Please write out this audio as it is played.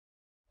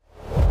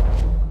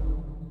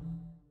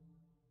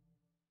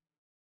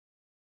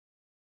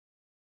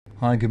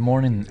Hi, good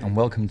morning and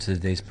welcome to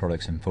today's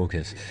Products in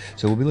Focus.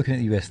 So we'll be looking at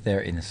the US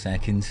 30 in a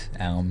second.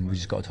 We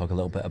just got to talk a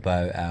little bit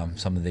about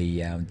some of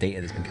the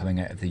data that's been coming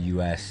out of the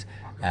US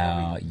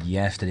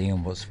yesterday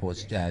and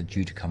what's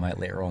due to come out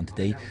later on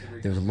today.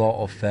 There was a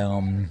lot of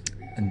kind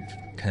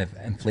of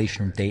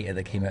inflation data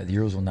that came out of the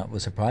Eurozone that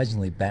was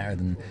surprisingly better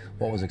than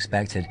what was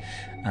expected.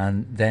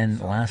 And then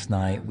last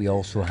night we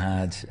also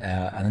had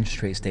an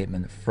interest rate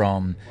statement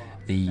from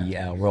the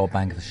Royal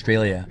Bank of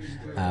Australia,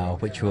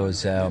 which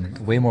was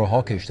way more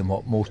hawkish than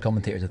what most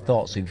commentators had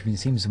thought. So you've been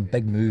seeing some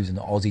big moves in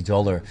the Aussie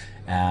dollar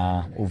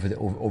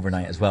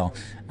overnight as well,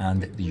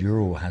 and the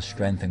euro has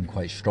strengthened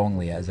quite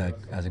strongly as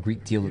a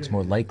Greek deal looks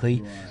more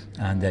likely,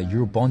 and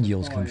euro bond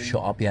yields kind of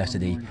shot up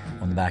yesterday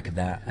on the back of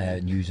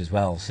that news as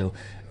well. So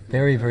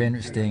very, very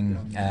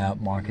interesting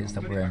markets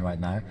that we're in right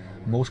now.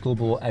 Most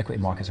global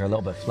equity markets are a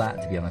little bit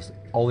flat, to be honest.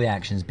 All the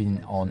action has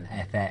been on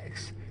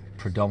FX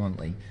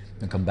predominantly.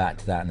 I'll come back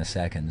to that in a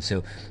second.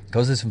 So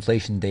because this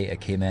inflation data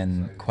came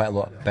in quite a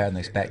lot better than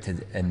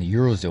expected in the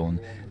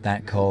Eurozone,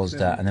 that caused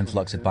an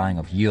influx of buying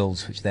of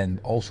yields, which then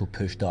also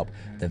pushed up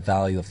the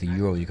value of the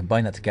euro. You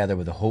combine that together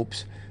with the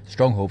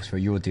strong hopes for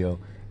a euro deal.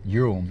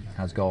 Euro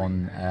has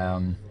gone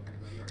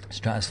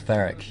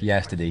stratospheric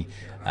yesterday,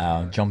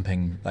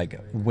 jumping like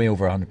way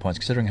over 100 points,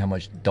 considering how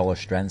much dollar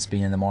strength's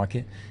been in the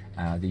market.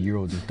 The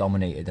euro just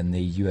dominated, and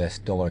the US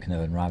dollar kind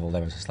of unraveled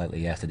ever so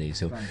slightly yesterday.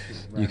 So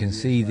you can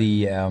see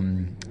the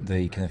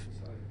kind of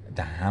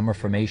the hammer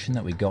formation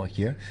that we got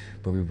here,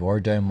 where we were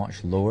down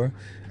much lower,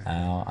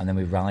 and then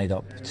we rallied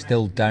up,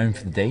 still down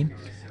for the day,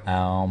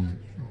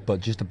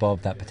 but just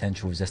above that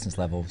potential resistance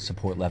level,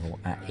 support level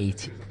at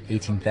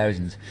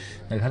 18,000. Now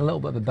we've had a little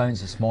bit of a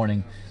bounce this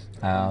morning.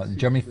 The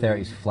Germany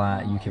 30 is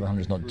flat, UK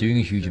 100 is not doing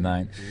a huge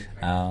amount,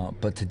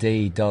 but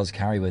today does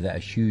carry with it a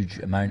huge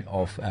amount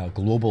of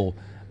global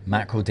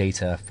macro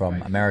data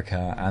from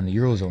America and the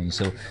Eurozone.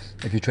 So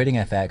if you're trading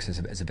FX,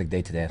 it's a big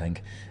day today, I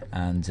think,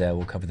 and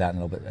we'll cover that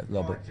in a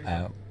little bit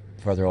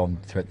further on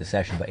throughout the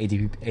session. But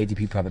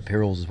ADP private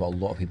payrolls is what a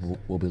lot of people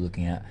will be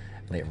looking at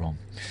later on.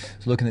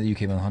 So looking at the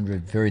UK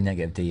 100, very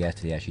negative day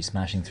yesterday, actually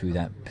smashing through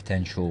that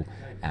potential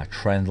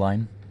trend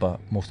line, but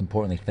most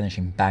importantly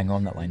finishing bang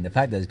on that line. The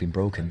fact that it's been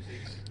broken,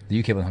 the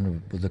UK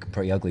 100 was looking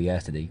pretty ugly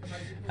yesterday,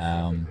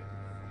 and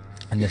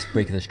this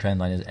break of this trend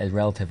line is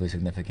relatively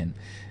significant.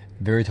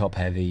 Very top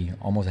heavy,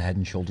 almost a head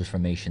and shoulders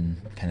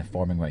formation kind of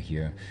forming right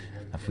here.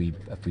 If we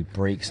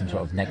break some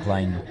sort of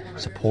neckline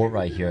support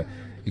right here,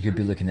 you could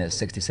be looking at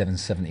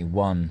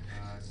 67.71,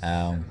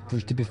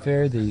 which, to be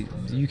fair, the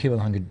UK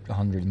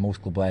 100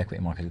 most global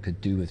equity markets could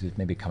do with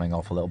maybe coming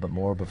off a little bit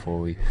more before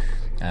we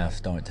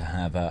start to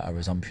have a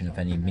resumption of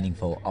any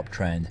meaningful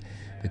uptrend,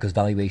 because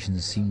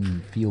valuations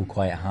feel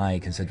quite high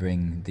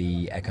considering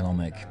the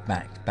economic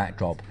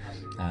backdrop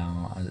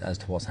as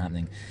to what's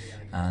happening.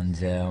 And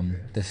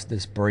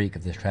this break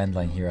of this trend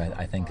line here,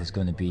 I think, is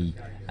going to be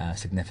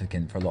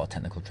significant for a lot of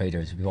technical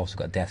traders. We've also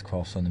got a death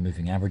cross on the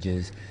moving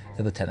averages.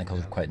 The other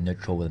technicals are quite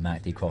neutral, with the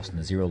MACD crossing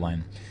the zero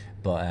line.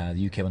 But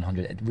the UK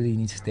 100, it really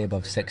needs to stay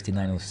above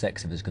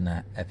 69.06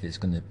 if it's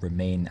going to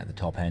remain at the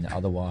top end.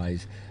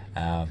 Otherwise,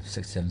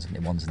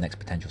 67.71 is the next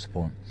potential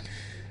support.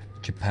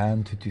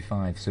 Japan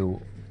 225.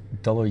 So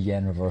dollar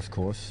yen reverse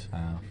course,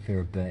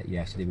 fair bit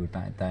yesterday. We were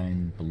back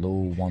down below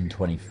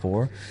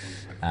 124.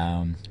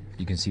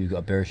 You can see we've got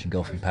a bearish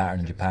engulfing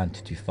pattern in Japan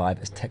 225.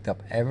 It's ticked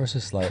up ever so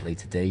slightly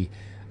today,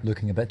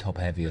 looking a bit top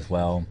heavy as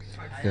well.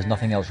 There's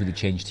nothing else really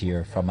changed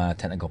here from a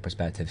technical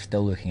perspective.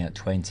 Still looking at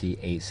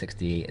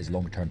 28.68 as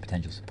long-term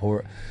potential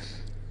support.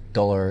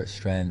 Dollar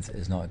strength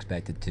is not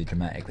expected to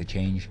dramatically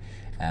change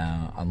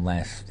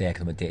unless the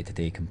economic data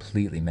today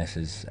completely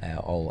misses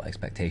all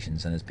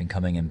expectations, and it's been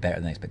coming in better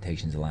than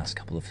expectations the last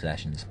couple of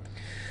sessions.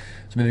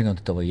 So moving on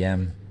to dollar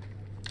yen,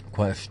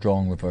 quite a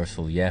strong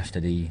reversal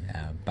yesterday,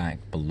 back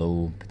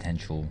below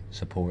potential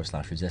support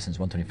 / resistance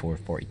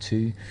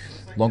 124.42.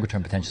 Longer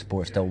term potential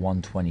support still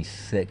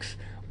 126,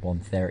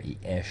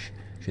 130-ish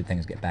should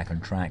things get back on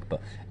track,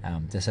 but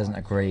this isn't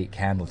a great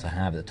candle to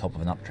have at the top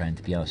of an uptrend,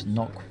 to be honest.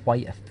 Not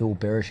quite a full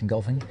bearish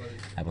engulfing,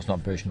 but it's not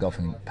a bearish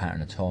engulfing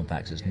pattern at all. In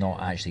fact, it's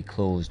not actually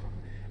closed,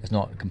 it's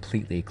not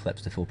completely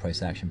eclipsed the full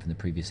price action from the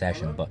previous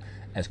session, but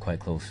it's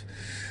quite close.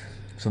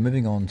 So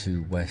moving on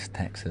to West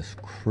Texas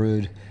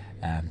crude,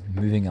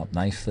 moving up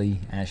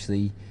nicely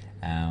actually,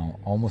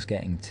 almost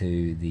getting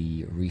to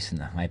the recent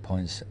high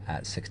points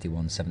at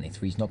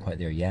 61.73. It's not quite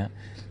there yet,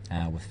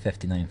 with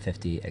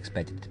 59.50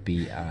 expected to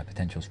be a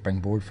potential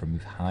springboard for a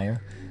move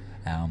higher.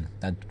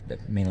 That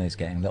mainly is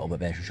getting a little bit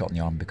of extra shot in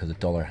the arm because the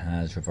dollar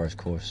has reversed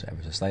course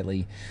ever so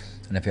slightly.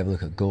 And if you have a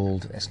look at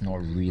gold, it's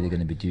not really going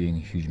to be doing a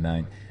huge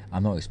amount.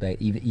 I'm not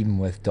expecting, even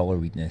with dollar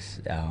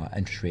weakness,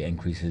 interest rate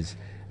increases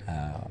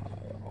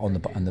on the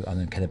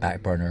kind of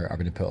back burner are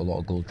going to put a lot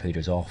of gold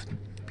traders off.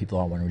 People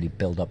aren't want to really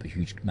build up a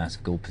huge,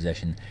 massive gold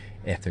position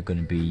if they're going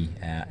to be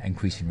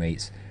increasing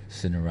rates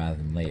sooner rather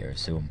than later.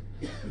 So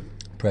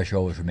pressure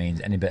always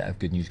remains. Any bit of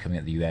good news coming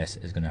out of the US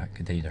is going to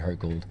continue to hurt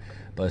gold,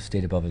 but it's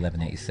stayed above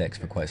 1186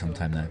 for quite some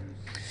time now.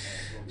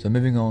 So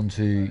moving on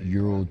to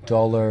euro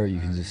dollar, you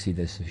can just see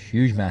this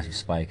huge massive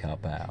spike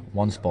up.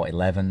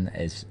 1.11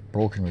 is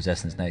broken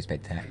resistance, now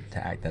expect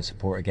to act as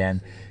support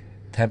again.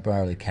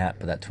 Temporarily capped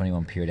by that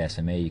 21 period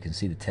SMA. You can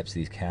see the tips of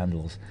these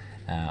candles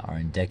are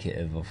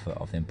indicative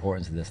of the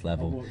importance of this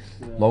level.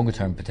 Longer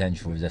term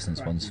potential resistance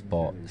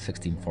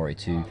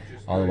 1.1642.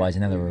 Otherwise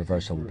another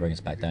reversal will bring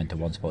us back down to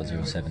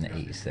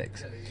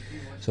 1.0786.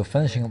 So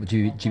finishing up with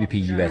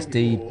GBP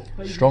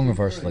USD, strong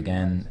reversal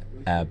again.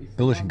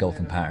 Bullish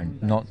engulfing pattern,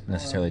 not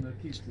necessarily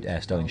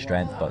sterling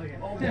strength, but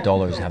the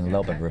dollar is having a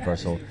little bit of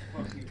reversal.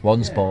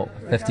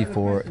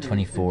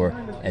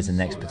 1.5424 is the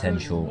next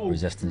potential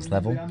resistance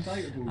level,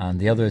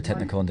 and the other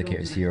technical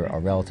indicators here are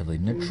relatively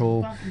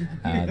neutral.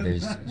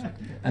 There's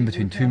in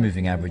between two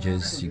moving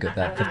averages. You got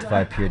that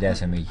 55 period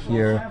SMA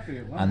here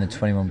and the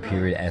 21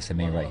 period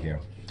SMA right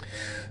here.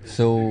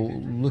 So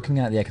looking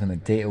at the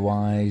economic data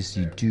wise,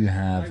 you do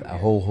have a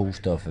whole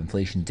host of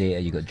inflation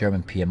data. You've got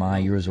German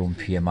PMI, Eurozone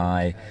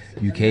PMI,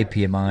 UK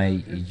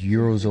PMI,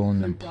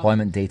 Eurozone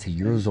employment data,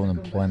 Eurozone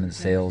employment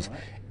sales,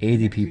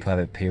 ADP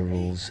private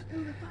payrolls,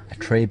 a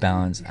trade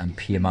balance and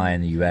PMI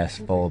in the US,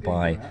 followed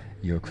by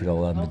your crude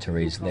oil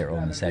inventories later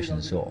on in the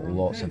session. So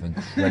lots of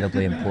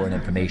incredibly important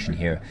information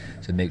here,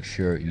 so make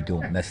sure you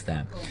don't miss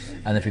that.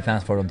 And if we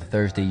fast forward on to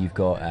Thursday, you've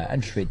got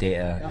interest rate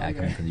data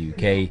coming from the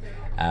UK,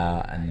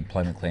 and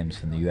employment claims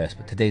from the US.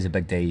 But today's a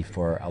big day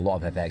for a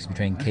lot of FX. We're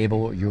trading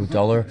cable, euro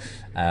dollar.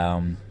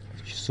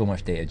 So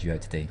much data due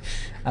out today.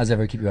 As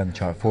ever, keep you on the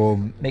chart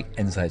forum, make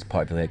insights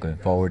part of your day going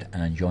forward,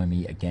 and join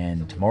me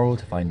again tomorrow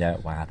to find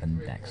out what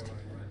happened next.